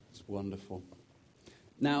Wonderful.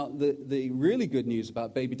 Now, the really good news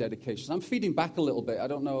about baby dedications, I'm feeding back a little bit. I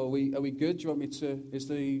don't know, are we good? Do you want me to, is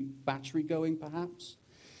the battery going perhaps?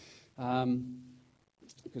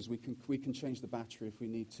 Because we can change the battery if we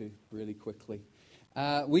need to really quickly.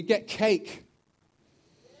 We get cake.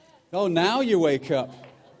 Oh, now you wake up.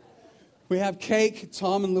 We have cake.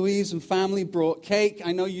 Tom and Louise and family brought cake.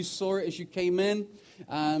 I know you saw it as you came in.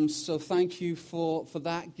 So thank you for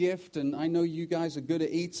that gift. And I know you guys are good at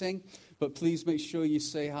eating. But please make sure you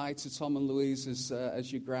say hi to Tom and Louise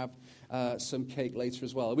as you grab some cake later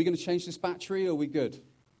as well. Are we going to change this battery or are we good?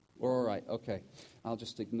 We're all right. Okay. I'll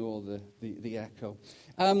just ignore the echo.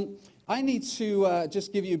 I need to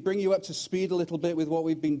just bring you up to speed a little bit with what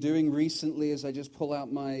we've been doing recently as I just pull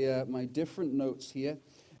out my different notes here.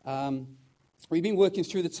 We've been working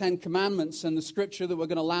through the Ten Commandments, and the scripture that we're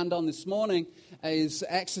going to land on this morning is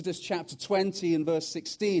Exodus chapter 20 and verse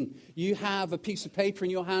 16. You have a piece of paper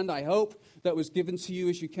in your hand, I hope, that was given to you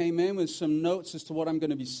as you came in with some notes as to what I'm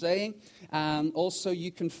going to be saying. Also,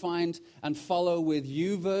 you can find and follow with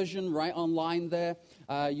YouVersion right online there.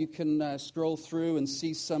 You can scroll through and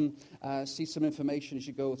see some information as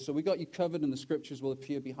you go. So we got you covered, and the scriptures will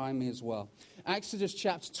appear behind me as well. Exodus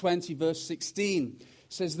chapter 20, verse 16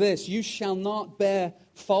 says this: "You shall not bear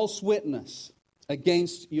false witness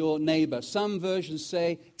against your neighbor." Some versions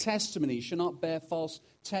say testimony. You shall not bear false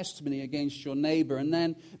testimony against your neighbor. And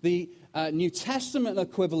then the New Testament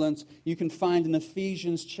equivalent you can find in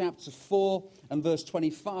Ephesians chapter 4 and verse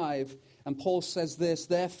 25. And Paul says this: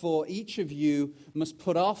 "Therefore, each of you must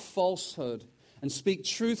put off falsehood and speak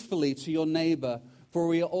truthfully to your neighbor, for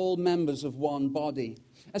we are all members of one body."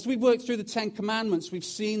 As we've worked through the Ten Commandments, we've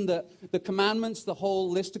seen that the commandments, the whole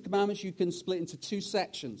list of commandments, you can split into two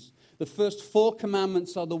sections. The first 4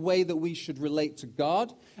 commandments are the way that we should relate to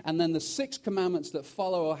God, and then the 6 commandments that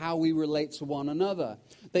follow are how we relate to one another.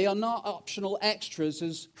 They are not optional extras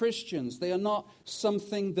as Christians. They are not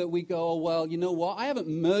something that we go, oh, well, you know what, I haven't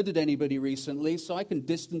murdered anybody recently, so I can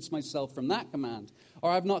distance myself from that command. Or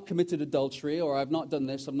I've not committed adultery, or I've not done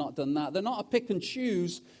this, I've not done that. They're not a pick and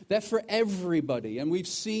choose. They're for everybody. And we've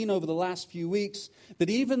seen over the last few weeks that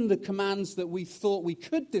even the commands that we thought we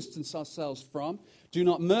could distance ourselves from, do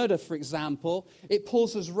not murder, for example, it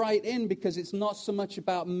pulls us right in because it's not so much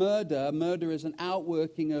about murder. Murder is an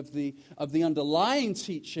outworking of the underlying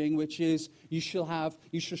teaching, which is you shall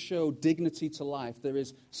show dignity to life. There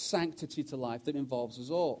is sanctity to life that involves us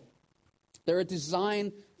all. They're a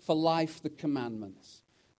design for life, the commandments.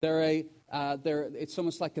 It's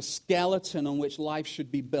almost like a skeleton on which life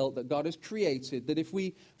should be built that God has created, that if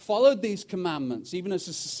we followed these commandments, even as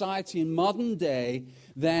a society in modern day,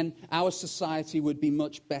 then our society would be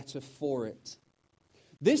much better for it.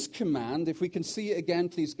 This command, if we can see it again,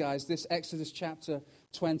 please, guys, this Exodus chapter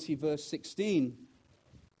 20, verse 16,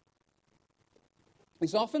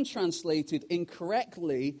 is often translated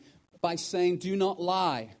incorrectly by saying, do not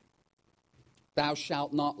lie. Thou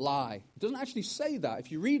shalt not lie. It doesn't actually say that. If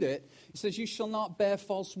you read it, it says you shall not bear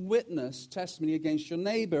false witness, testimony against your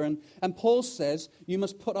neighbor. And Paul says you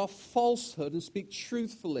must put off falsehood and speak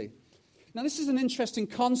truthfully. Now, this is an interesting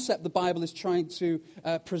concept the Bible is trying to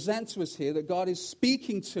present to us here, that God is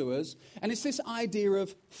speaking to us. And it's this idea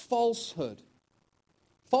of falsehood.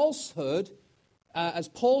 Falsehood, as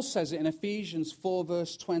Paul says it in Ephesians 4,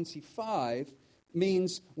 verse 25,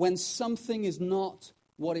 means when something is not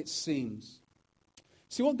what it seems.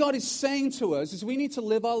 See, what God is saying to us is we need to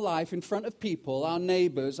live our life in front of people, our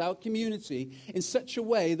neighbors, our community, in such a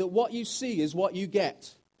way that what you see is what you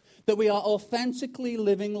get. That we are authentically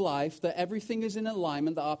living life, that everything is in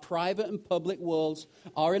alignment, that our private and public worlds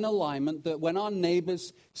are in alignment, that when our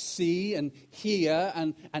neighbors see and hear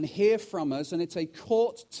and hear from us, and it's a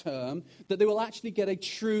court term, that they will actually get a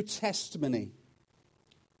true testimony.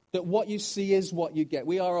 That what you see is what you get.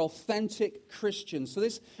 We are authentic Christians. So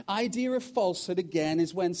this idea of falsehood, again,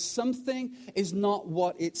 is when something is not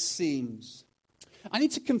what it seems. I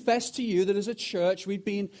need to confess to you that as a church, we've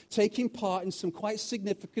been taking part in some quite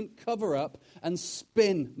significant cover-up and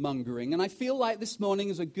spin-mongering. And I feel like this morning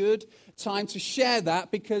is a good time to share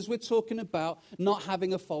that because we're talking about not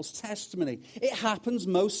having a false testimony. It happens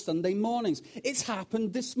most Sunday mornings. It's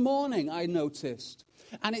happened this morning, I noticed.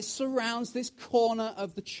 And it surrounds this corner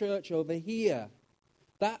of the church over here.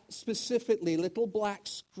 That specifically little black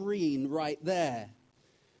screen right there.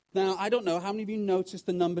 Now, I don't know how many of you noticed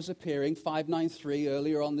the numbers appearing, 593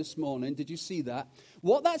 earlier on this morning. Did you see that?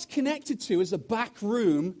 What that's connected to is a back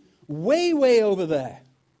room way, way over there.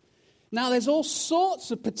 Now, there's all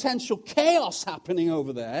sorts of potential chaos happening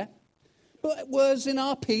over there. But words in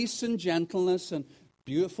our peace and gentleness and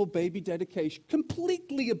Beautiful baby dedication,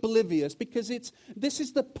 completely oblivious because this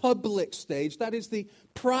is the public stage, that is the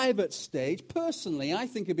private stage. Personally, I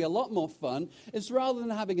think it'd be a lot more fun is rather than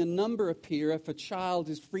having a number appear if a child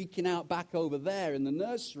is freaking out back over there in the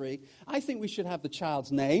nursery, I think we should have the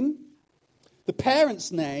child's name, the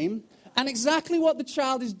parent's name, and exactly what the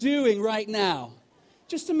child is doing right now.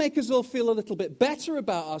 Just to make us all feel a little bit better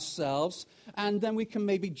about ourselves, and then we can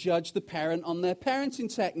maybe judge the parent on their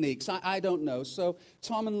parenting techniques. I don't know. So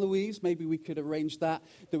Tom and Louise, maybe we could arrange that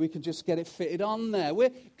we could just get it fitted on there.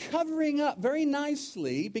 We're covering up very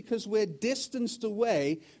nicely because we're distanced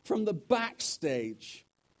away from the backstage.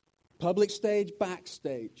 Public stage,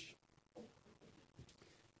 backstage.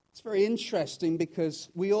 It's very interesting because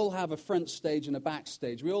we all have a front stage and a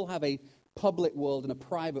backstage. We all have a public world and a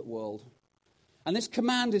private world. And this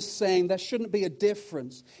command is saying there shouldn't be a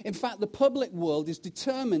difference. In fact, the public world is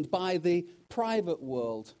determined by the private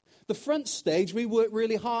world. The front stage we work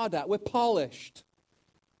really hard at. We're polished.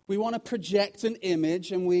 We want to project an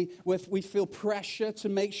image, and we feel pressure to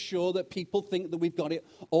make sure that people think that we've got it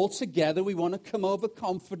all together. We want to come over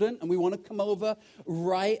confident, and we want to come over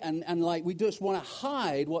right, and like we just want to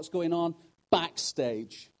hide what's going on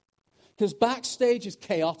backstage. Because backstage is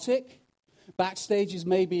chaotic. Backstage is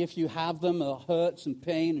maybe, if you have them, hurts and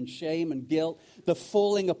pain and shame and guilt. The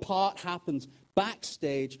falling apart happens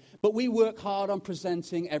backstage. But we work hard on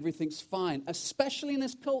presenting everything's fine, especially in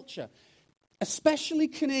this culture, especially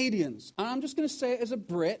Canadians. And I'm just going to say it as a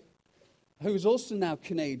Brit who's also now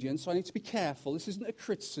Canadian, so I need to be careful. This isn't a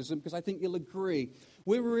criticism because I think you'll agree.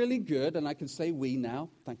 We're really good, and I can say we now,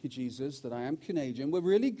 thank you, Jesus, that I am Canadian. We're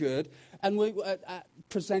really good, and we're at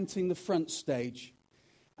presenting the front stage.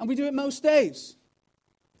 And we do it most days.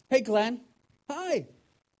 Hey, Glenn. Hi.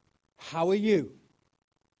 How are you?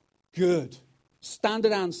 Good.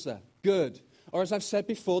 Standard answer. Good. Or as I've said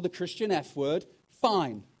before, the Christian F word,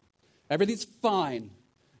 fine. Everything's fine.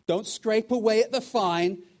 Don't scrape away at the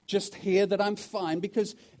fine. Just hear that I'm fine.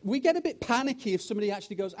 Because we get a bit panicky if somebody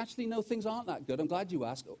actually goes, actually, no, things aren't that good. I'm glad you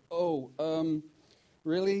asked.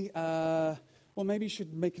 Really? Well, maybe you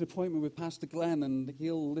should make an appointment with Pastor Glenn, and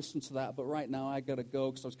he'll listen to that. But right now, I got to go,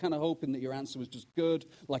 because I was kind of hoping that your answer was just good,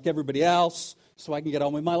 like everybody else, so I can get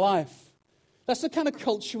on with my life. That's the kind of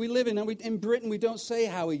culture we live in. And in Britain, we don't say,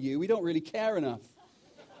 how are you? We don't really care enough.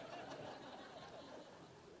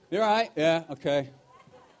 You're all right? Yeah, okay.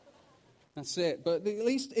 That's it. But at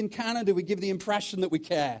least in Canada, we give the impression that we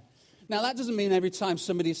care. Now, that doesn't mean every time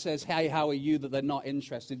somebody says, hey, how are you, that they're not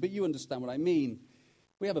interested. But you understand what I mean.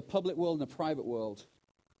 We have a public world and a private world.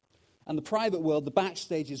 And the private world, the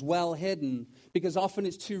backstage, is well hidden because often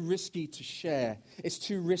it's too risky to share. It's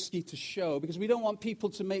too risky to show because we don't want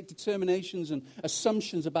people to make determinations and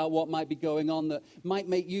assumptions about what might be going on that might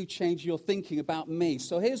make you change your thinking about me.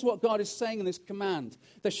 So here's what God is saying in this command.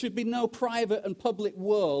 There should be no private and public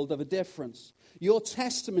world of a difference. Your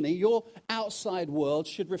testimony, your outside world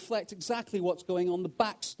should reflect exactly what's going on in the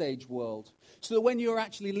backstage world. So that when you're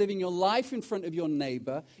actually living your life in front of your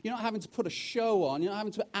neighbor, you're not having to put a show on, you're not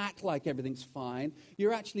having to act like everything's fine.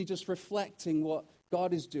 You're actually just reflecting what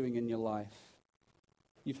God is doing in your life.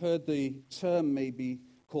 You've heard the term maybe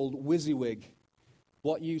called WYSIWYG.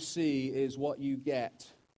 What you see is what you get.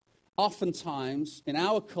 Oftentimes, in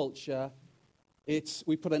our culture,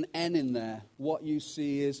 we put an N in there. What you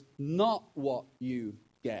see is not what you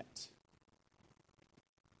get.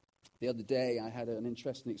 The other day, I had an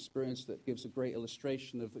interesting experience that gives a great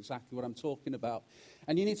illustration of exactly what I'm talking about.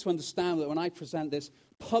 And you need to understand that when I present this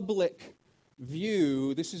public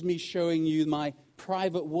view, this is me showing you my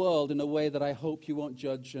private world in a way that I hope you won't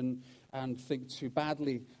judge and think too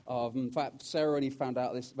badly of. In fact, Sarah only found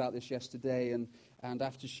out about this yesterday, and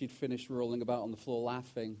after she'd finished rolling about on the floor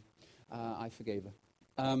laughing, I forgave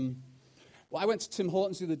her. Well, I went to Tim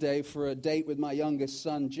Hortons the other day for a date with my youngest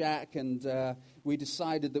son, Jack, and we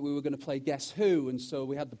decided that we were going to play Guess Who, and so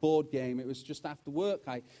we had the board game. It was just after work.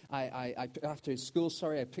 After his school,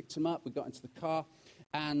 I picked him up. We got into the car,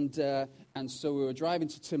 and so we were driving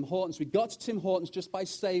to Tim Hortons. We got to Tim Hortons just by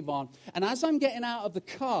Save-On, and as I'm getting out of the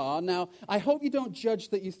car, now, I hope you don't judge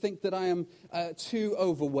that you think that I am too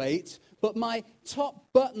overweight, but my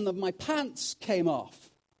top button of my pants came off.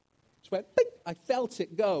 Went, bing, I felt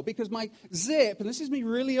it go because my zip, and this is me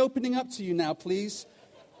really opening up to you now, please.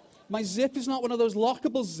 My zip is not one of those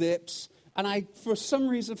lockable zips, and I, for some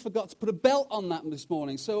reason, forgot to put a belt on that this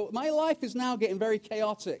morning. So my life is now getting very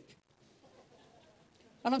chaotic.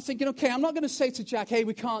 And I'm thinking, okay, I'm not going to say to Jack, hey,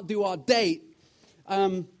 we can't do our date.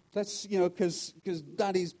 Let's, because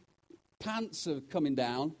Daddy's pants are coming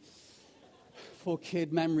down. Poor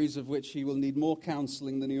kid, memories of which he will need more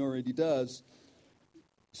counseling than he already does.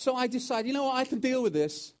 So I decided, you know what, I can deal with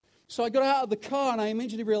this. So I got out of the car and I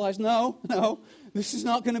immediately realized, no, this is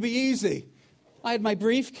not going to be easy. I had my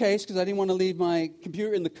briefcase because I didn't want to leave my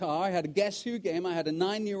computer in the car. I had a Guess Who game. I had a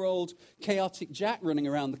 9-year-old chaotic Jack running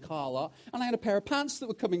around the car lot. And I had a pair of pants that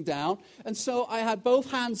were coming down. And so I had both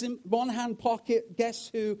hands in one hand pocket, Guess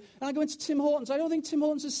Who. And I go into Tim Hortons. I don't think Tim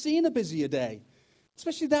Hortons has seen a busier day.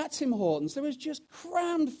 Especially that Tim Hortons. There was just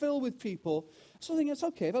crammed filled with people. So I think it's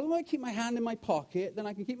okay. If I want to keep my hand in my pocket, then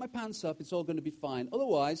I can keep my pants up. It's all going to be fine.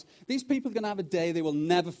 Otherwise, these people are going to have a day they will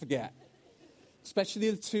never forget. Especially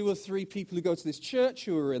the 2 or 3 people who go to this church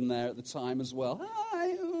who were in there at the time as well.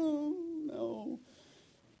 Hi, oh, no.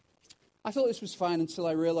 I thought this was fine until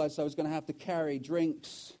I realized I was going to have to carry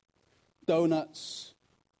drinks, donuts,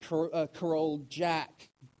 Carole Jack,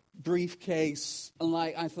 briefcase. And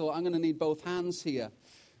I thought, I'm going to need both hands here.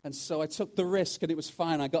 And so I took the risk, and it was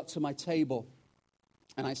fine. I got to my table,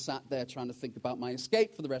 and I sat there trying to think about my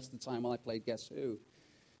escape for the rest of the time while I played Guess Who.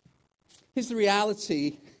 Here's the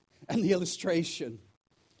reality and the illustration.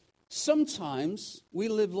 Sometimes we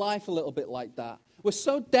live life a little bit like that. We're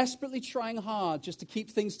so desperately trying hard just to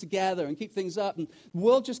keep things together and keep things up, and the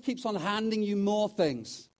world just keeps on handing you more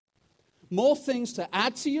things. More things to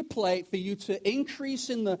add to your plate for you to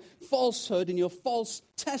increase in the falsehood, in your false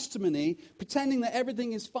testimony, pretending that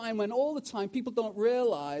everything is fine when all the time people don't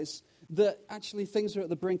realize that actually things are at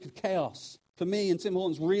the brink of chaos. For me and Tim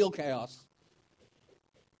Hortons, real chaos.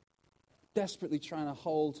 Desperately trying to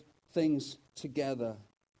hold things together.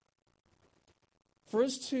 For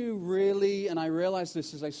us to really, and I realized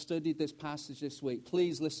this as I studied this passage this week,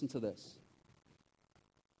 please listen to this.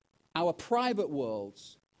 Our private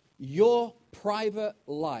worlds, your private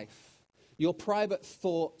life, your private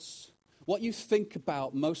thoughts, what you think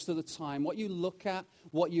about most of the time, what you look at,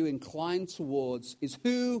 what you incline towards, is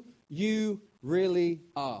who you really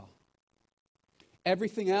are.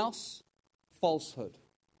 Everything else, falsehood.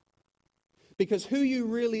 Because who you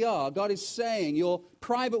really are, God is saying, your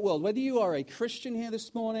private world, whether you are a Christian here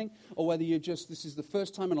this morning, or whether this is the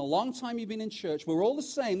first time in a long time you've been in church, we're all the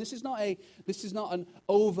same. This is not an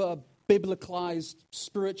over-biblicalized,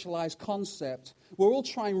 spiritualized concept. We're all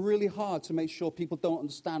trying really hard to make sure people don't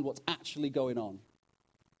understand what's actually going on.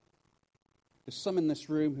 There's some in this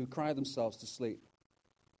room who cry themselves to sleep.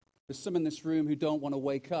 There's some in this room who don't want to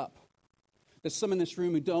wake up. There's some in this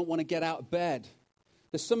room who don't want to get out of bed.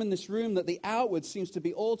 There's some in this room that the outward seems to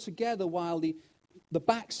be all together while the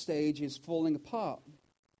backstage is falling apart.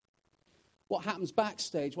 What happens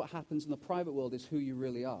backstage, what happens in the private world is who you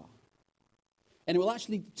really are. And it will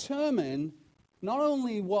actually determine not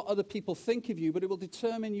only what other people think of you, but it will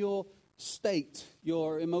determine your state,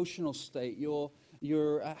 your emotional state, your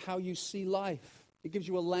how you see life. It gives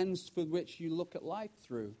you a lens for which you look at life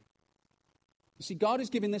through. You see, God is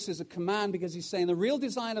giving this as a command because he's saying the real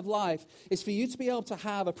design of life is for you to be able to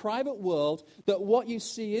have a private world that what you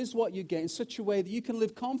see is what you get in such a way that you can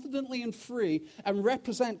live confidently and free and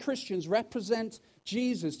represent Christians, represent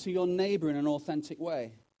Jesus to your neighbor in an authentic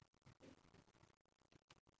way.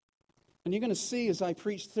 And you're going to see as I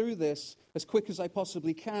preach through this, as quick as I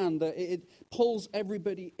possibly can, that it pulls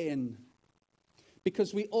everybody in.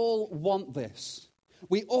 Because we all want this.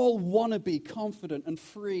 We all want to be confident and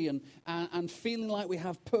free and feeling like we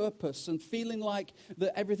have purpose and feeling like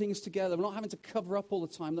that everything is together. We're not having to cover up all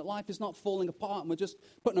the time, that life is not falling apart and we're just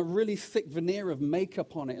putting a really thick veneer of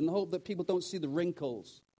makeup on it in the hope that people don't see the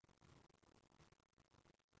wrinkles.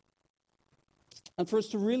 And for us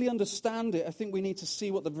to really understand it, I think we need to see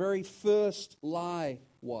what the very first lie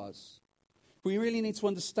was. We really need to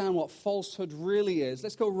understand what falsehood really is.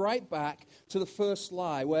 Let's go right back to the first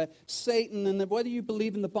lie where Satan, and whether you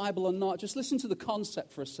believe in the Bible or not, just listen to the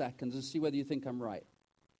concept for a second and see whether you think I'm right.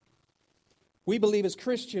 We believe as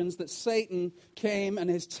Christians that Satan came and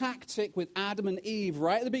his tactic with Adam and Eve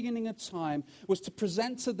right at the beginning of time was to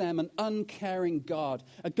present to them an uncaring God,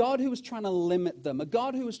 a God who was trying to limit them, a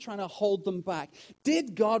God who was trying to hold them back.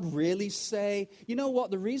 Did God really say, you know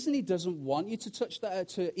what, the reason he doesn't want you to touch that,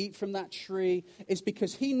 to eat from that tree is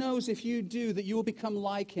because he knows if you do that you will become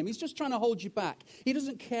like him. He's just trying to hold you back. He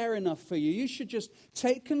doesn't care enough for you. You should just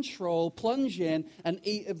take control, plunge in, and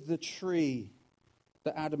eat of the tree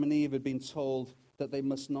that Adam and Eve had been told that they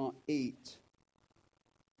must not eat.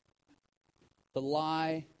 The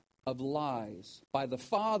lie of lies by the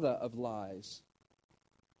father of lies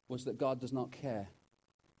was that God does not care.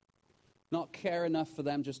 Not care enough for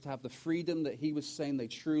them just to have the freedom that he was saying they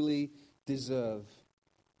truly deserve.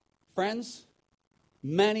 Friends,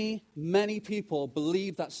 many, many people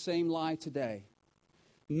believe that same lie today.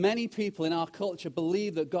 Many people in our culture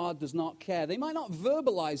believe that God does not care. They might not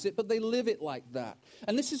verbalize it, but they live it like that.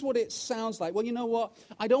 And this is what it sounds like. Well, you know what?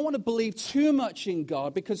 I don't want to believe too much in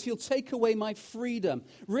God because he'll take away my freedom.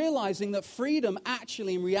 Realizing that freedom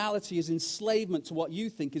actually in reality is enslavement to what you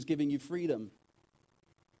think is giving you freedom.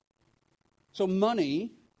 So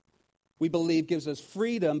money, we believe, gives us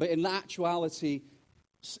freedom, but in actuality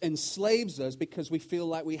enslaves us because we feel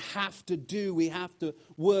like we have to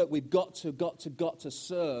work, we've got to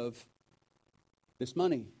serve this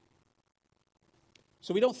money.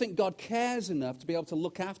 So we don't think God cares enough to be able to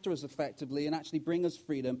look after us effectively and actually bring us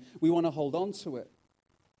freedom. We want to hold on to it.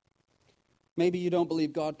 Maybe you don't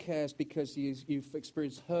believe God cares because you've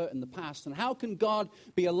experienced hurt in the past. And how can God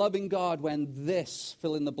be a loving God when this,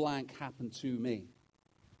 fill in the blank, happened to me?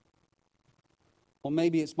 Or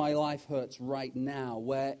maybe it's my life hurts right now.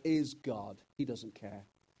 Where is God? He doesn't care.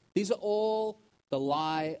 These are all the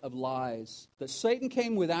lie of lies that Satan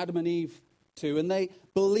came with Adam and Eve to, and they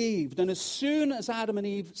believed. And as soon as Adam and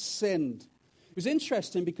Eve sinned, it was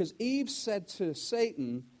interesting because Eve said to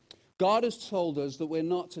Satan, God has told us that we're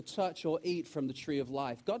not to touch or eat from the tree of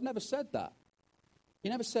life. God never said that. He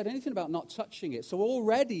never said anything about not touching it. So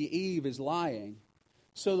already Eve is lying.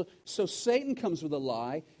 So Satan comes with a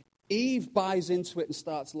lie. Eve buys into it and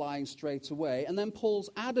starts lying straight away, and then pulls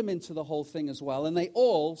Adam into the whole thing as well, and they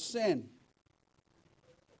all sin.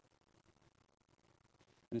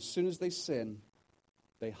 And as soon as they sin,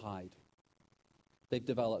 they hide. They've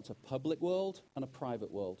developed a public world and a private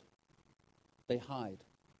world. They hide.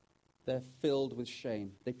 They're filled with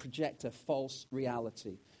shame. They project a false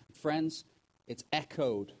reality. Friends, it's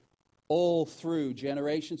echoed all through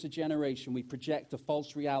generation to generation. We project a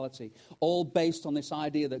false reality, all based on this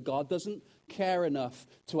idea that God doesn't care enough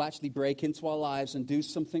to actually break into our lives and do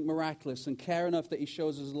something miraculous, and care enough that he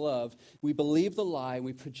shows us love. We believe the lie, and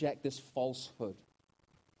we project this falsehood.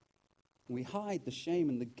 We hide the shame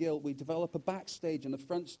and the guilt. We develop a backstage and a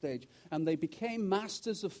front stage. And they became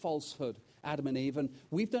masters of falsehood, Adam and Eve. And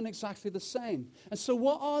we've done exactly the same. And so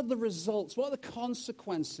what are the results? What are the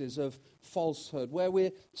consequences of falsehood, where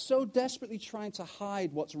we're so desperately trying to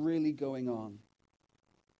hide what's really going on?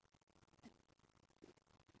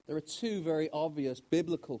 There are two very obvious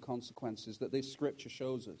biblical consequences that this scripture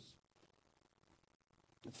shows us.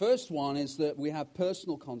 The first one is that we have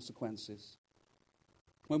personal consequences.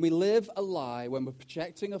 When we live a lie, when we're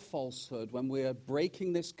projecting a falsehood, when we're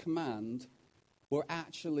breaking this command, we're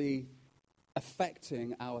actually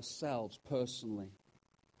affecting ourselves personally.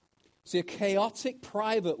 See, a chaotic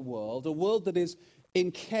private world, a world that is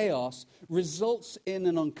in chaos, results in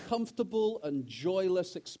an uncomfortable and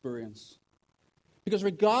joyless experience. Because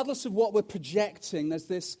regardless of what we're projecting, there's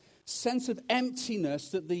this sense of emptiness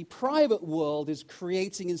that the private world is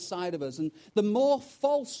creating inside of us. And the more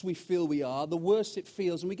false we feel we are, the worse it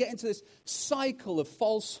feels. And we get into this cycle of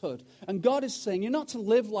falsehood. And God is saying, you're not to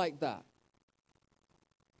live like that.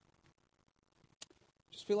 I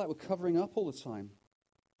just feel like we're covering up all the time.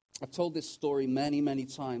 I've told this story many, many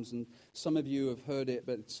times, and some of you have heard it,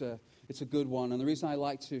 but it's a good one. And the reason I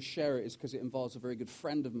like to share it is because it involves a very good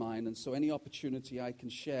friend of mine. And so any opportunity I can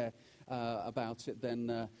share about it,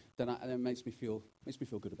 then it makes me feel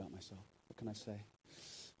good about myself. What can I say?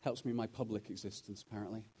 Helps me in my public existence,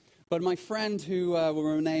 apparently. But my friend who will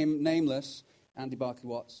remain nameless, Andy Barkley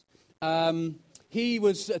Watts, he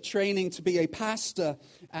was training to be a pastor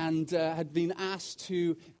and had been asked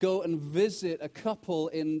to go and visit a couple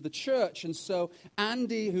in the church. And so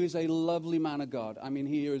Andy, who is a lovely man of God, I mean,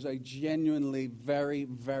 he is a genuinely very,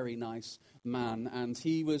 very nice man, and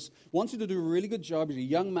he wanted to do a really good job. He's a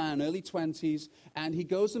young man, early 20s, and he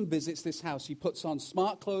goes and visits this house. He puts on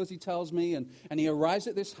smart clothes, he tells me, and he arrives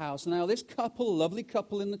at this house. Now, this couple, lovely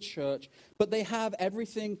couple in the church, but they have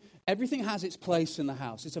everything has its place in the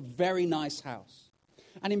house. It's a very nice house.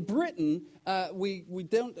 And in Britain, we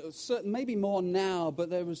don't, maybe more now, but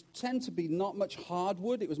there tend to be not much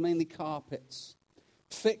hardwood. It was mainly carpets.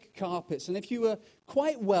 Thick carpets. And if you were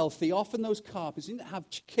quite wealthy, often those carpets, you didn't have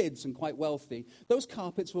kids and quite wealthy, those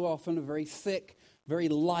carpets were often a very thick, very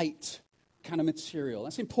light kind of material.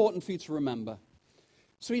 That's important for you to remember.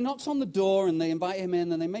 So he knocks on the door, and they invite him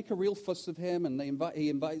in, and they make a real fuss of him, and he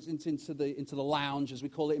invites him into the lounge, as we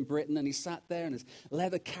call it in Britain, and he sat there, and his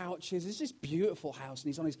leather couches. It's this beautiful house, and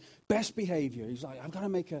he's on his best behavior. He's like, I've got to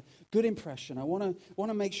make a good impression. I want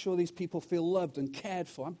to make sure these people feel loved and cared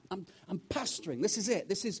for. I'm pastoring. This is it.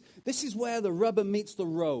 This is where the rubber meets the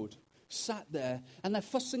road. Sat there, and they're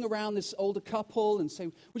fussing around this older couple and say,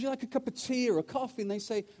 would you like a cup of tea or a coffee? And they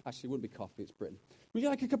say, actually, it wouldn't be coffee, it's Britain. Would you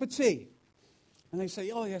like a cup of tea? And they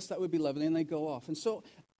say, oh, yes, that would be lovely. And they go off. And so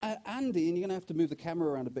Andy, and you're going to have to move the camera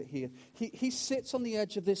around a bit here, he sits on the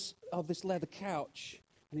edge of this leather couch,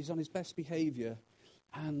 and he's on his best behavior.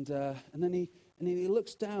 And then he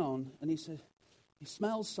looks down, and he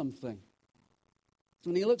smells something.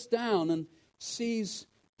 And he looks down and sees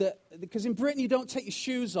that, because in Britain you don't take your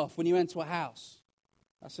shoes off when you enter a house.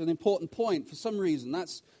 That's an important point. For some reason,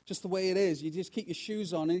 that's just the way it is. You just keep your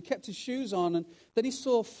shoes on. And he kept his shoes on, and then he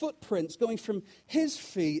saw footprints going from his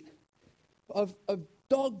feet of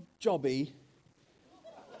dog jobby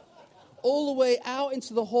all the way out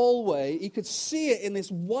into the hallway. He could see it in this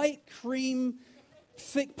white cream,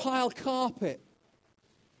 thick pile carpet.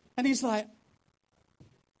 And he's like,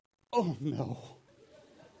 oh no.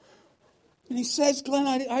 And he says, Glenn,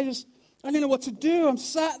 I don't know what to do. I'm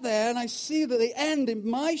sat there and I see that the end in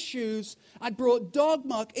my shoes, I'd brought dog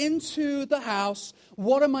muck into the house.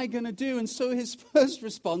 What am I going to do? And so his first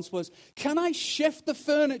response was, can I shift the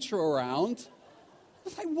furniture around? I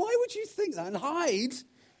was like, why would you think that? And hide?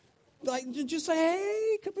 Like, just say,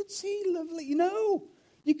 hey, cup of tea, lovely. No,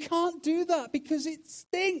 you can't do that because it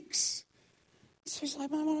stinks. So he's like,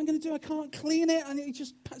 man, what am I going to do? I can't clean it. And he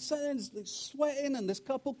just sat there and he's sweating, and this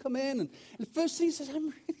couple come in. And the first thing he says,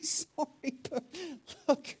 I'm really sorry, but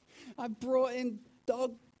look, I brought in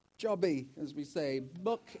dog jobby, as we say,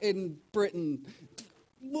 muck in Britain.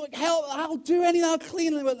 Look, hell, I'll do anything, I'll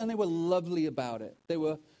clean it. And they were lovely about it. They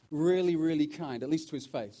were really, really kind, at least to his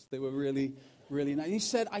face. They were really, really nice. And he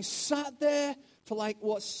said, I sat there for like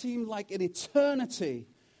what seemed like an eternity,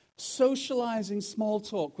 socializing small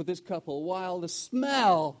talk with this couple while the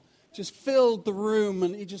smell just filled the room,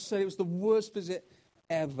 and he just said it was the worst visit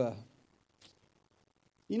ever.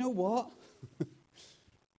 You know what?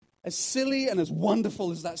 As silly and as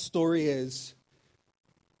wonderful as that story is,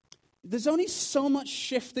 there's only so much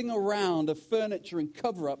shifting around of furniture and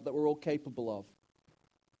cover-up that we're all capable of.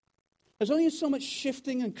 There's only so much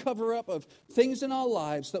shifting and cover-up of things in our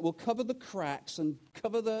lives that will cover the cracks and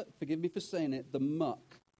cover the, forgive me for saying it, the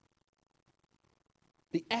muck.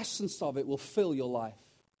 The essence of it will fill your life.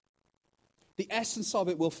 The essence of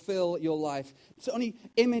it will fill your life. So only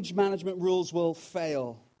image management rules will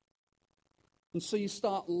fail. And so you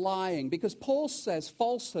start lying. Because Paul says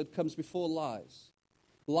falsehood comes before lies.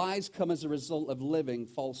 Lies come as a result of living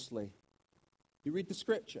falsely. You read the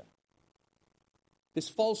scripture. This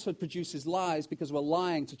falsehood produces lies because we're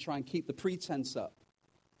lying to try and keep the pretense up.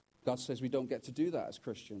 God says we don't get to do that as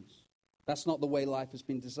Christians. That's not the way life has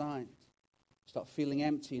been designed. Start feeling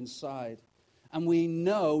empty inside. And we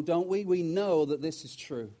know, don't we? We know that this is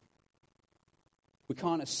true. We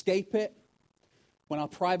can't escape it. When our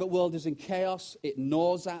private world is in chaos, it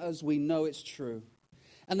gnaws at us. We know it's true.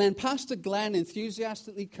 And then Pastor Glenn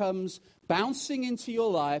enthusiastically comes bouncing into your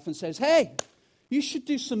life and says, hey, you should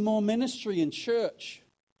do some more ministry in church.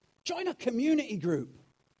 Join a community group.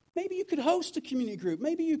 Maybe you could host a community group.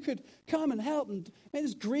 Maybe you could come and help. And maybe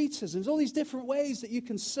there's greeters. And there's all these different ways that you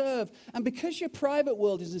can serve. And because your private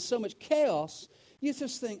world is in so much chaos, you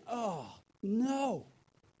just think, oh, no.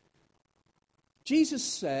 Jesus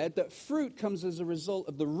said that fruit comes as a result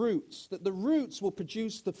of the roots, that the roots will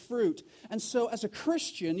produce the fruit. And so as a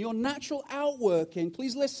Christian, your natural outworking,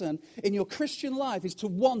 please listen, in your Christian life is to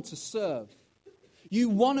want to serve. You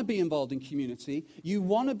want to be involved in community. You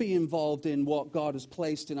want to be involved in what God has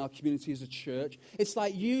placed in our community as a church. It's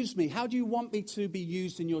like, use me. How do you want me to be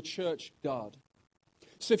used in your church, God?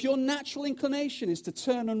 So if your natural inclination is to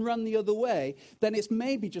turn and run the other way, then it's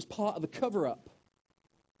maybe just part of the cover-up.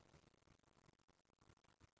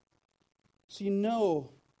 So you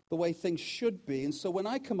know the way things should be. And so when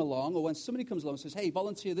I come along, or when somebody comes along and says, hey,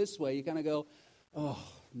 volunteer this way, you kind of go, oh,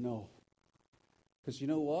 no. Because you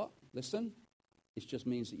know what? Listen. It just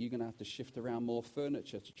means that you're going to have to shift around more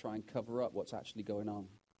furniture to try and cover up what's actually going on.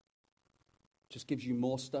 It just gives you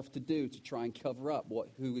more stuff to do to try and cover up what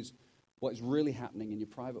is really happening in your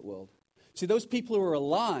private world. See, those people who are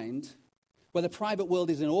aligned, where the private world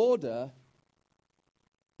is in order,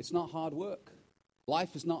 it's not hard work.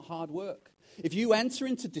 Life is not hard work. If you enter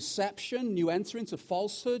into deception, you enter into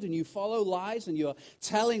falsehood, and you follow lies, and you're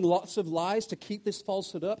telling lots of lies to keep this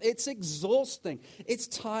falsehood up, it's exhausting, it's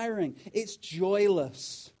tiring, it's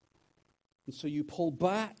joyless. And so you pull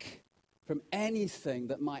back from anything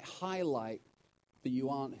that might highlight that you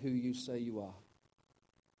aren't who you say you are.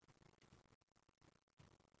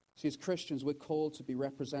 See, as Christians, we're called to be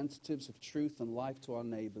representatives of truth and life to our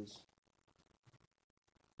neighbors.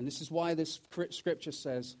 And this is why this scripture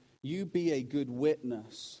says, you be a good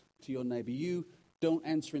witness to your neighbor. You don't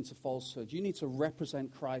enter into falsehood. You need to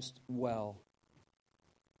represent Christ well.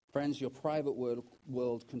 Friends, your private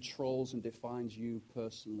world controls and defines you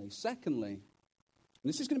personally. Secondly, and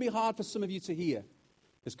this is going to be hard for some of you to hear,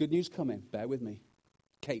 There's good news coming. Bear with me.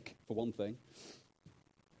 Cake, for one thing.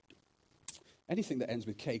 Anything that ends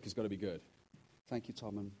with cake has got to be good. Thank you,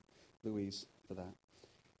 Tom and Louise, for that.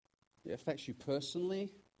 It affects you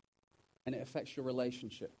personally, and it affects your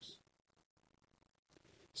relationships.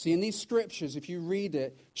 See, in these scriptures, if you read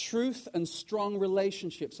it, truth and strong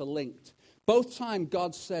relationships are linked. Both times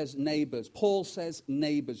God says neighbors. Paul says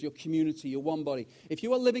neighbors, your community, your one body. If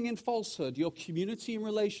you are living in falsehood, your community and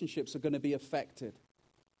relationships are going to be affected.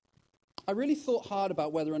 I really thought hard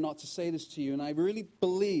about whether or not to say this to you, and I really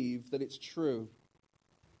believe that it's true.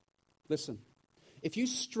 Listen, if you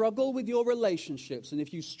struggle with your relationships, and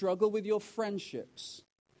if you struggle with your friendships,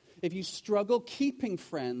 if you struggle keeping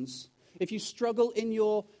friends, if you struggle in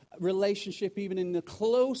your relationship, even in the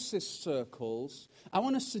closest circles, I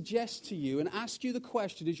want to suggest to you and ask you the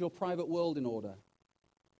question, is your private world in order?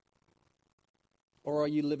 Or are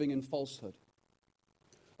you living in falsehood?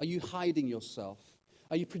 Are you hiding yourself?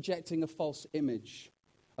 Are you projecting a false image,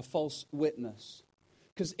 a false witness?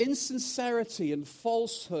 Because insincerity and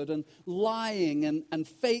falsehood and lying and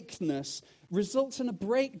fakeness results in a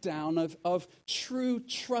breakdown of true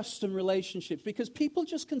trust and relationships because people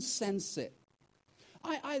just can sense it.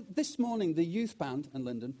 This morning, the youth band in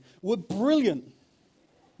Lyndon were brilliant,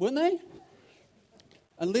 weren't they?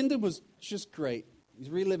 And Lyndon was just great. He's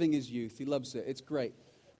reliving his youth. He loves it. It's great.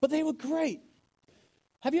 But they were great.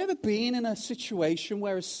 Have you ever been in a situation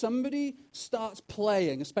where as somebody starts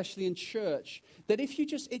playing, especially in church, that if you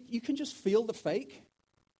can just feel the fake?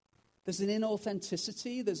 There's an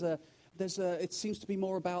inauthenticity. It seems to be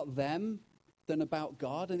more about them than about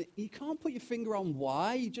God. And you can't put your finger on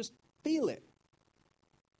why. You just feel it.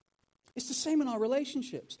 It's the same in our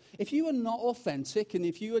relationships. If you are not authentic and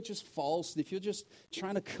if you are just false, and if you're just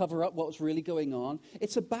trying to cover up what's really going on,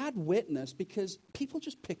 it's a bad witness because people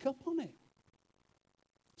just pick up on it.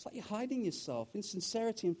 It's like you're hiding yourself,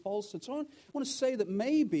 insincerity and falsehood. So I want to say that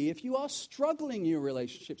maybe if you are struggling in your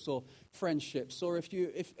relationships or friendships, or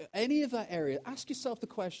if any of that area, ask yourself the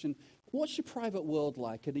question, what's your private world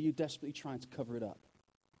like, and are you desperately trying to cover it up?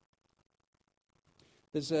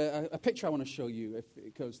 There's a picture I want to show you. If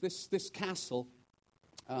it goes, this castle,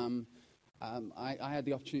 I had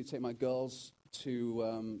the opportunity to take my girls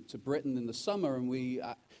to Britain in the summer, and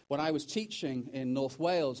when I was teaching in North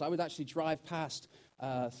Wales, I would actually drive past,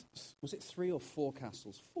 was it 3 or 4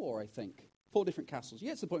 castles? 4, I think. 4 different castles. You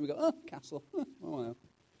get to the point where we go, oh, castle. Oh, well.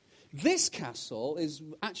 This castle is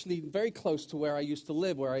actually very close to where I used to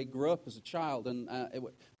live, where I grew up as a child, and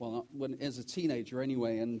as a teenager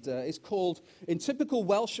anyway. And it's called, in typical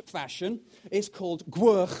Welsh fashion, it's called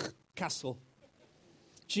Gwych Castle.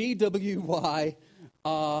 Gwyrch.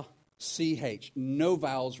 No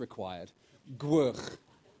vowels required. Gwych.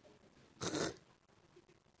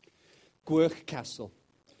 Gwych Castle.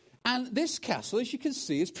 And this castle, as you can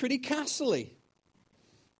see, is pretty castle-y,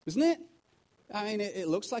 isn't it? I mean, it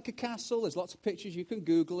looks like a castle. There's lots of pictures. You can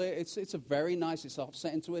Google it. It's a very nice, it's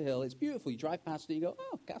offset into a hill. It's beautiful. You drive past it and you go,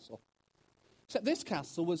 oh, castle. Except this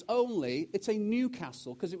castle was it's a new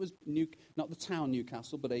castle, because it was new, not the town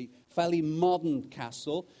Newcastle, but a fairly modern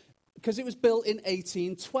castle, because it was built in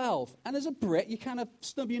 1812. And as a Brit, you kind of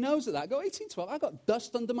snub your nose at that. Go, 1812? I got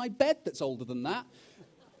dust under my bed that's older than that.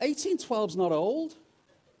 1812's not old.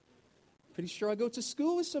 Pretty sure I go to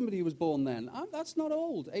school with somebody who was born then. That's not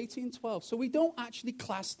old, 1812. So we don't actually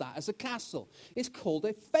class that as a castle. It's called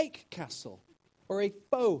a fake castle or a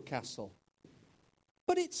faux castle.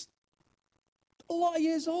 But it's a lot of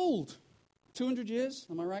years old. 200 years,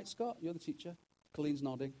 am I right, Scott? You're the teacher. Colleen's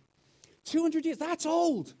nodding. 200 years, that's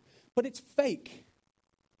old, but it's fake.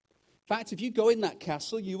 In fact, if you go in that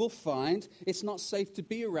castle, you will find it's not safe to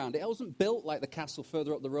be around. It wasn't built like the castle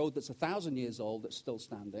further up the road that's 1,000 years old that's still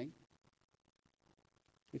standing.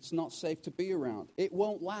 It's not safe to be around. It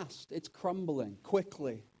won't last. It's crumbling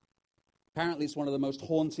quickly. Apparently, it's one of the most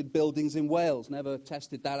haunted buildings in Wales. Never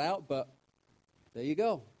tested that out, but there you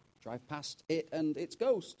go. Drive past it and its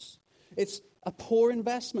ghosts. It's a poor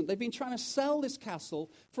investment. They've been trying to sell this castle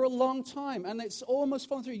for a long time, and it's almost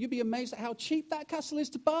fallen through. You'd be amazed at how cheap that castle is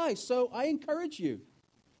to buy. So I encourage you.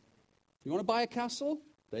 You want to buy a castle?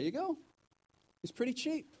 There you go. It's pretty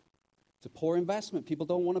cheap. It's a poor investment. People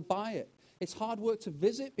don't want to buy it. It's hard work to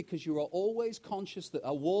visit because you are always conscious that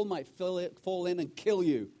a wall might fall in and kill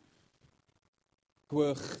you.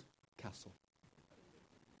 Gwych Castle.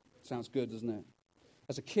 Sounds good, doesn't it?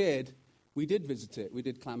 As a kid, we did visit it. We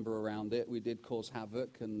did clamber around it. We did cause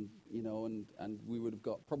havoc, and we would have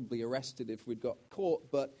got probably arrested if we'd got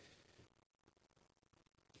caught. But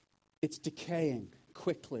it's decaying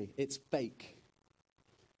quickly. It's fake.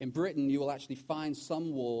 In Britain, you will actually find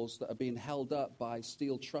some walls that are being held up by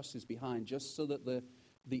steel trusses behind, just so that the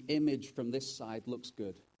the image from this side looks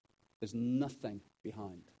good. There's nothing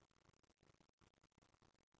behind.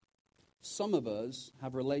 Some of us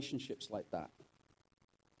have relationships like that.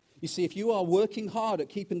 You see, if you are working hard at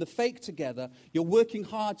keeping the fake together, you're working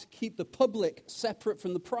hard to keep the public separate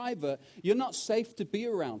from the private, you're not safe to be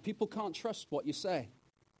around. People can't trust what you say.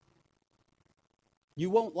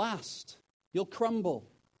 You won't last. You'll crumble.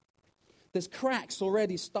 There's cracks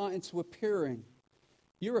already starting to appearing.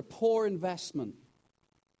 You're a poor investment.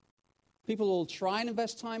 People will try and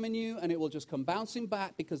invest time in you, and it will just come bouncing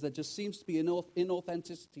back because there just seems to be an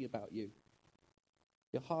inauthenticity about you.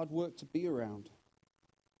 You're hard work to be around.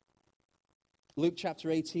 Luke chapter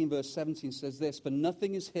 18, verse 17 says this, "For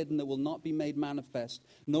nothing is hidden that will not be made manifest,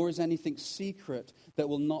 nor is anything secret that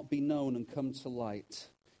will not be known and come to light."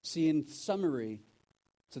 See, in summary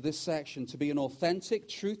to this section, to be an authentic,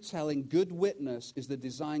 truth-telling, good witness is the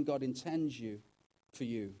design God intends for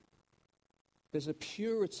you. There's a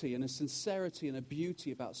purity and a sincerity and a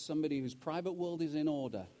beauty about somebody whose private world is in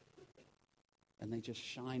order, and they just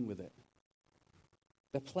shine with it.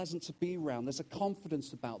 They're pleasant to be around. There's a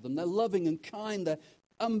confidence about them. They're loving and kind. They're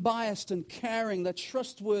unbiased and caring. They're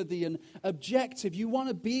trustworthy and objective. You want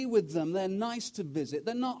to be with them. They're nice to visit.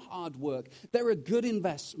 They're not hard work. They're a good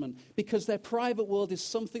investment because their private world is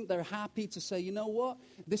something they're happy to say, you know what?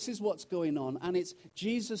 This is what's going on. And it's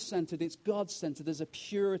Jesus-centered. It's God-centered. There's a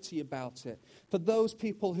purity about it. For those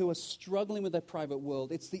people who are struggling with their private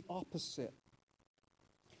world, it's the opposite.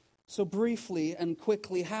 So briefly and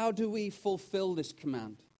quickly, how do we fulfill this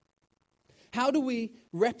command? How do we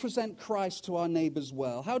represent Christ to our neighbors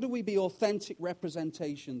well? How do we be authentic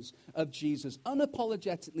representations of Jesus,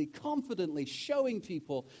 unapologetically, confidently showing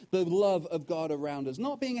people the love of God around us,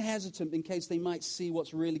 not being hesitant in case they might see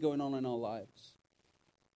what's really going on in our lives?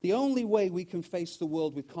 The only way we can face the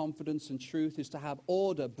world with confidence and truth is to have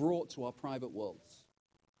order brought to our private worlds.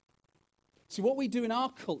 See, what we do in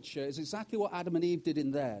our culture is exactly what Adam and Eve did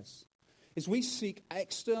in theirs, is we seek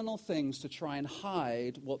external things to try and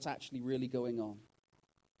hide what's actually really going on.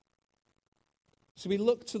 So we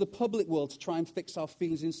look to the public world to try and fix our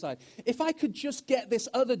feelings inside. If I could just get this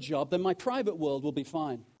other job, then my private world will be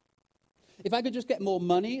fine. If I could just get more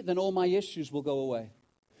money, then all my issues will go away.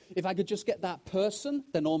 If I could just get that person,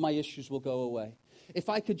 then all my issues will go away. If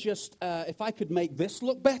I could make this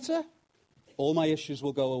look better, all my issues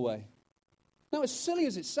will go away. Now, as silly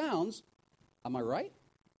as it sounds, am I right?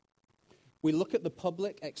 We look at the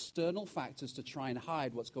public external factors to try and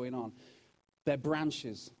hide what's going on. They're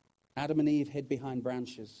branches. Adam and Eve hid behind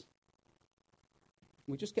branches.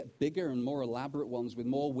 We just get bigger and more elaborate ones with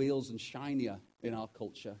more wheels and shinier in our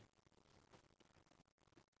culture.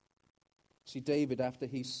 See, David, after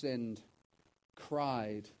he sinned,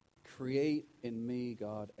 cried, "Create in me,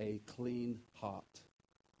 God, a clean heart."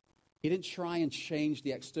 He didn't try and change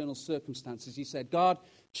the external circumstances. He said, "God,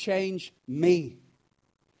 change me.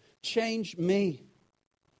 Change me."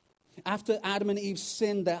 After Adam and Eve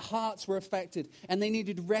sinned, their hearts were affected and they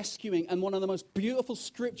needed rescuing. And one of the most beautiful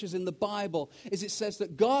scriptures in the Bible is it says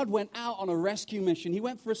that God went out on a rescue mission. He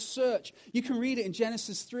went for a search. You can read it in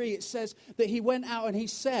Genesis 3. It says that he went out and he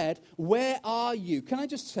said, "Where are you?" Can I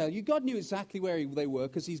just tell you, God knew exactly where they were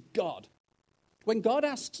because he's God. When God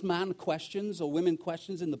asks man questions or women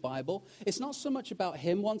questions in the Bible, it's not so much about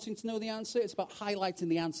him wanting to know the answer, it's about highlighting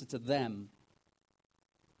the answer to them.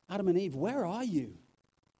 Adam and Eve, where are you?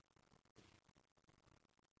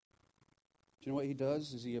 Do you know what he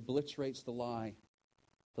does? Is he obliterates the lie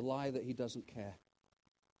that he doesn't care.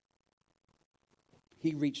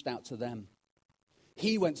 He reached out to them.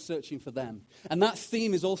 He went searching for them. And that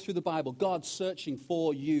theme is all through the Bible. God searching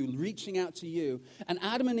for you, reaching out to you. And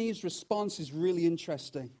Adam and Eve's response is really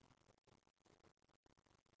interesting.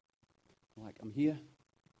 Like, "I'm here."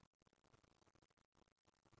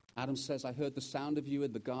 Adam says, "I heard the sound of you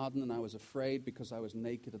in the garden and I was afraid because I was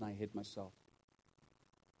naked and I hid myself."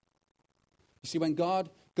 You see, when God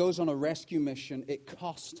goes on a rescue mission, it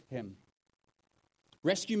cost him.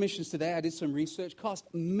 Rescue missions today, I did some research,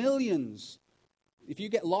 cost millions. If you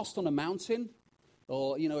get lost on a mountain,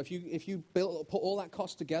 or if you put all that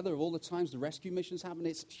cost together of all the times the rescue missions happen,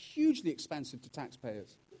 it's hugely expensive to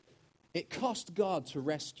taxpayers. It cost God to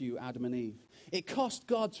rescue Adam and Eve. It cost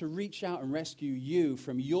God to reach out and rescue you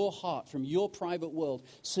from your heart, from your private world,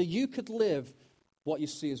 so you could live what you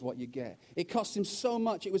see is what you get. It cost him so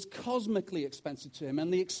much. It was cosmically expensive to him.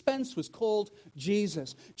 And the expense was called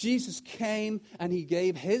Jesus. Jesus came and he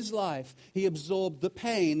gave his life. He absorbed the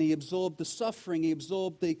pain. He absorbed the suffering. He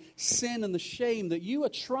absorbed the sin and the shame that you are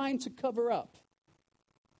trying to cover up.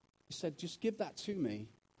 He said, "Just give that to me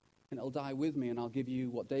and it'll die with me and I'll give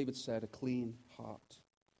you," what David said, "a clean heart."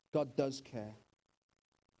 God does care.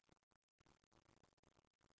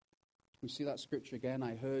 We see that scripture again.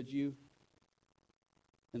 I heard you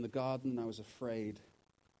in the garden, I was afraid.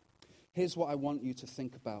 Here's what I want you to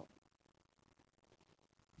think about.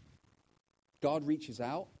 God reaches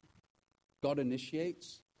out. God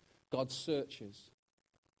initiates. God searches.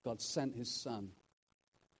 God sent his son.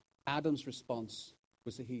 Adam's response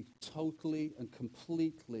was that he totally and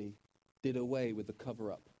completely did away with the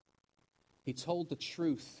cover-up. He told the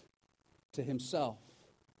truth to himself.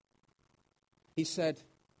 He said,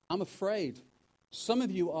 I'm afraid. Some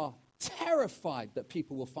of you are terrified that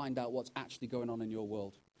people will find out what's actually going on in your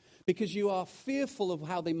world because you are fearful of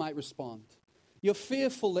how they might respond. You're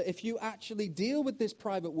fearful that if you actually deal with this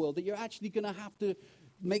private world, that you're actually going to have to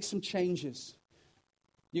make some changes.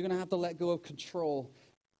 You're going to have to let go of control.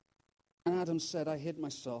 And Adam said, I hid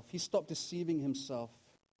myself. He stopped deceiving himself.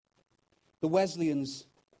 The Wesleyans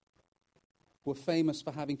were famous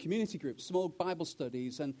for having community groups, small Bible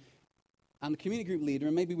studies, and the community group leader,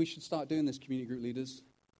 and maybe we should start doing this, community group leaders,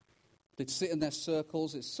 they'd sit in their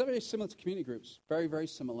circles. It's very similar to community groups, very, very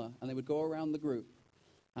similar. And they would go around the group,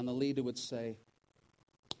 and the leader would say,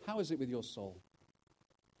 how is it with your soul?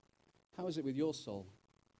 How is it with your soul?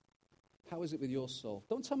 How is it with your soul?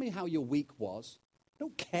 Don't tell me how your week was. I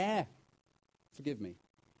don't care, forgive me,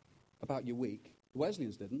 about your week. The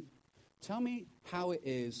Wesleyans didn't. Tell me how it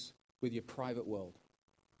is with your private world.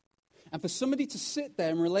 And for somebody to sit there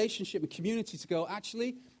in relationship and community to go,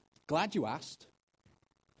 actually, glad you asked,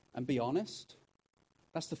 and be honest,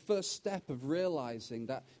 that's the first step of realizing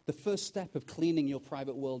that the first step of cleaning your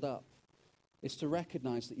private world up is to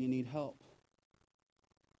recognize that you need help.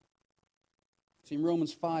 See, in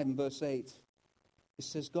Romans 5 and verse 8, it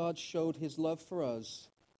says, God showed his love for us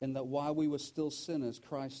in that while we were still sinners,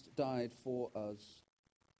 Christ died for us.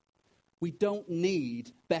 We don't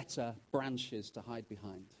need better branches to hide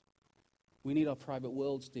behind. We need our private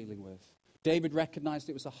worlds dealing with. David recognized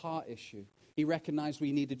it was a heart issue. He recognized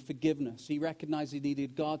we needed forgiveness. He recognized he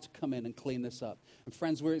needed God to come in and clean this up. And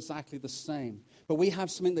friends, we're exactly the same. But we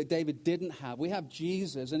have something that David didn't have. We have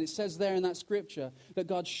Jesus. And it says there in that scripture that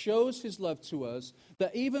God shows his love to us,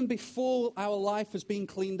 that even before our life has been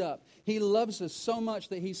cleaned up, he loves us so much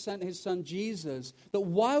that he sent his son Jesus, that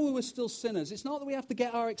while we were still sinners, it's not that we have to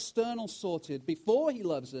get our external sorted before he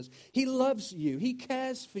loves us. He loves you. He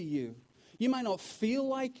cares for you. You might not feel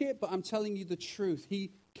like it, but I'm telling you the truth. He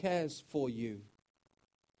cares for you.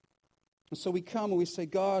 And so we come and we say,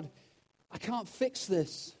 God, I can't fix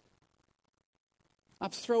this.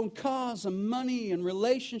 I've thrown cars and money and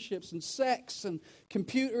relationships and sex and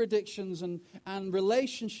computer addictions and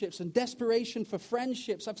relationships and desperation for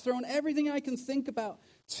friendships. I've thrown everything I can think about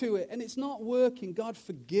to it, and it's not working. God,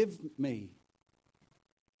 forgive me.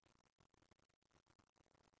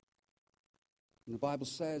 And the Bible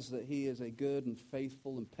says that he is a good and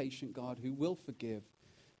faithful and patient God who will forgive.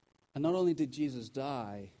 And not only did Jesus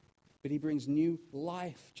die, but he brings new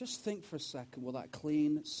life. Just think for a second what that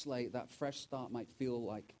clean slate, that fresh start might feel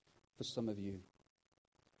like for some of you.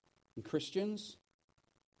 And Christians,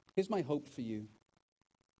 here's my hope for you.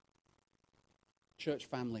 Church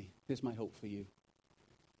family, here's my hope for you.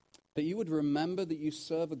 That you would remember that you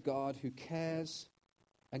serve a God who cares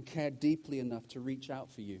and cared deeply enough to reach out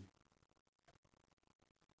for you.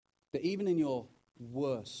 That even in your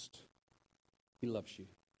worst, he loves you.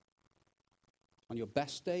 On your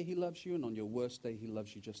best day, he loves you, and on your worst day, he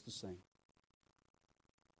loves you just the same.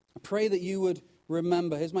 I pray that you would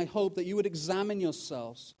remember, here's my hope, that you would examine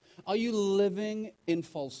yourselves. Are you living in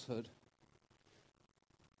falsehood?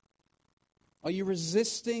 Are you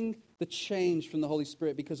resisting the change from the Holy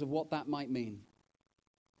Spirit because of what that might mean?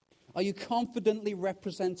 Are you confidently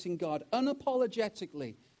representing God,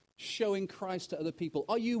 unapologetically showing Christ to other people?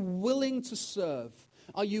 Are you willing to serve?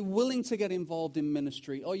 Are you willing to get involved in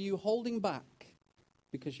ministry? Are you holding back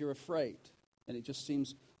because you're afraid and it just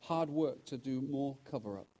seems hard work to do more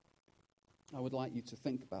cover-up? I would like you to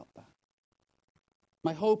think about that.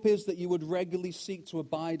 My hope is that you would regularly seek to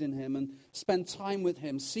abide in him and spend time with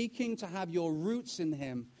him, seeking to have your roots in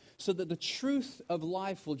him so that the truth of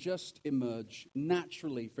life will just emerge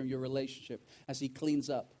naturally from your relationship as he cleans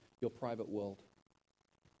up your private world.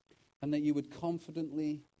 And that you would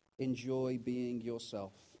confidently enjoy being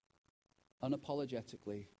yourself,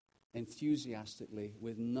 unapologetically, enthusiastically,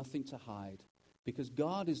 with nothing to hide, because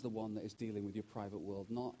God is the one that is dealing with your private world,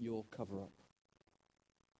 not your cover-up.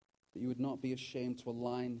 That you would not be ashamed to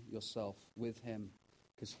align yourself with him,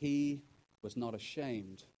 because he was not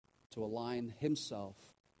ashamed to align himself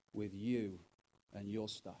with you and your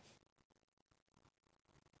stuff.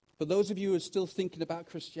 For those of you who are still thinking about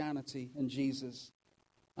Christianity and Jesus,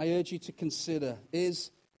 I urge you to consider,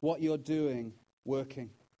 is what you're doing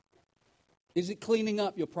working? Is it cleaning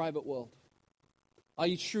up your private world? Are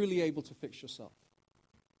you truly able to fix yourself?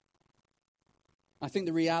 I think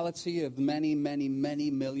the reality of many, many,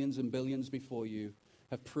 many millions and billions before you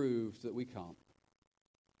have proved that we can't.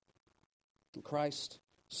 Christ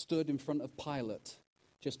stood in front of Pilate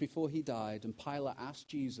just before he died, and Pilate asked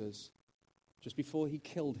Jesus, just before he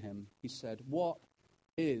killed him, he said, "What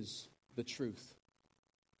is the truth?"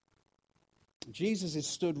 Jesus is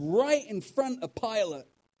stood right in front of Pilate.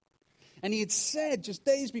 And he had said just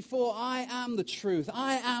days before, "I am the truth.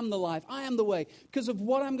 I am the life. I am the way." Because of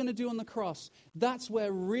what I'm going to do on the cross, that's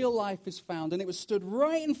where real life is found. And it was stood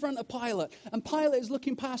right in front of Pilate. And Pilate is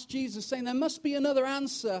looking past Jesus, saying, there must be another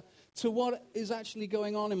answer to what is actually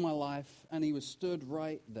going on in my life. And he was stood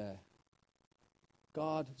right there.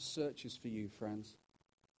 God searches for you, friends.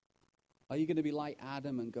 Are you going to be like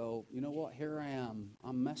Adam and go, "You know what? Here I am.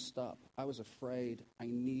 I'm messed up. I was afraid. I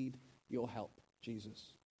need your help,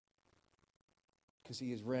 Jesus." Because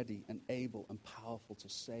he is ready and able and powerful to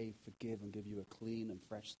save, forgive, and give you a clean and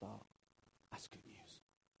fresh start. That's good news.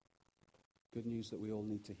 Good news that we all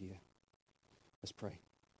need to hear. Let's pray.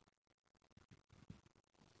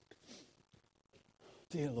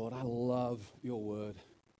 Dear Lord, I love your word.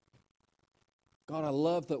 God, I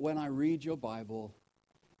love that when I read your Bible,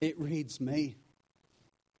 it reads me.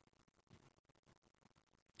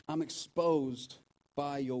 I'm exposed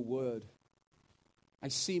by your word. I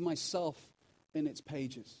see myself in its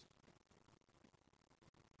pages.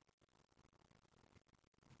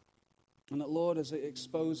 And that, Lord, as it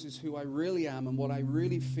exposes who I really am and what I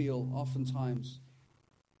really feel oftentimes,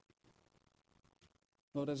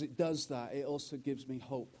 Lord, as it does that, it also gives me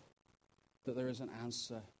hope that there is an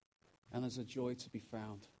answer and there's a joy to be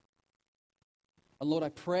found. And Lord, I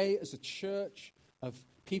pray as a church of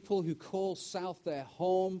people who call South their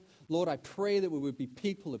home, Lord, I pray that we would be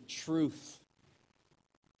people of truth.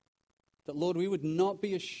 That, Lord, we would not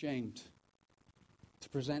be ashamed to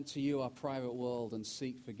present to you our private world and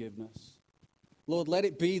seek forgiveness. Lord, let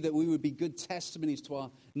it be that we would be good testimonies to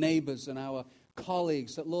our neighbors and our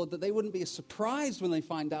colleagues. That, Lord, that they wouldn't be surprised when they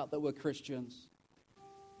find out that we're Christians.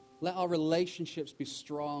 Let our relationships be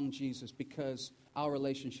strong, Jesus, because our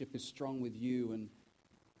relationship is strong with you and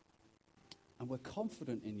we're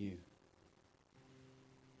confident in you.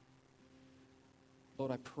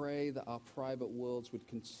 Lord, I pray that our private worlds would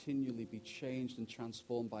continually be changed and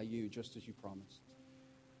transformed by you, just as you promised.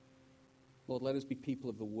 Lord, let us be people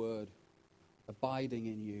of the word, abiding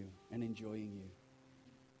in you and enjoying you.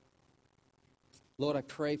 Lord, I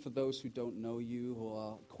pray for those who don't know you, who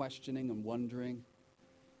are questioning and wondering.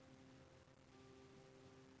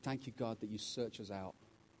 Thank you, God, that you search us out.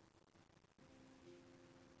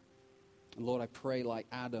 And Lord, I pray like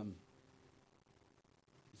Adam.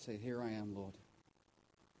 Say, "Here I am, Lord.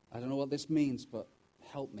 I don't know what this means, but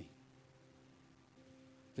help me.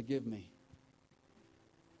 Forgive me."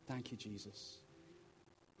 Thank you, Jesus.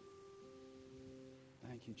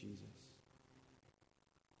 Thank you, Jesus.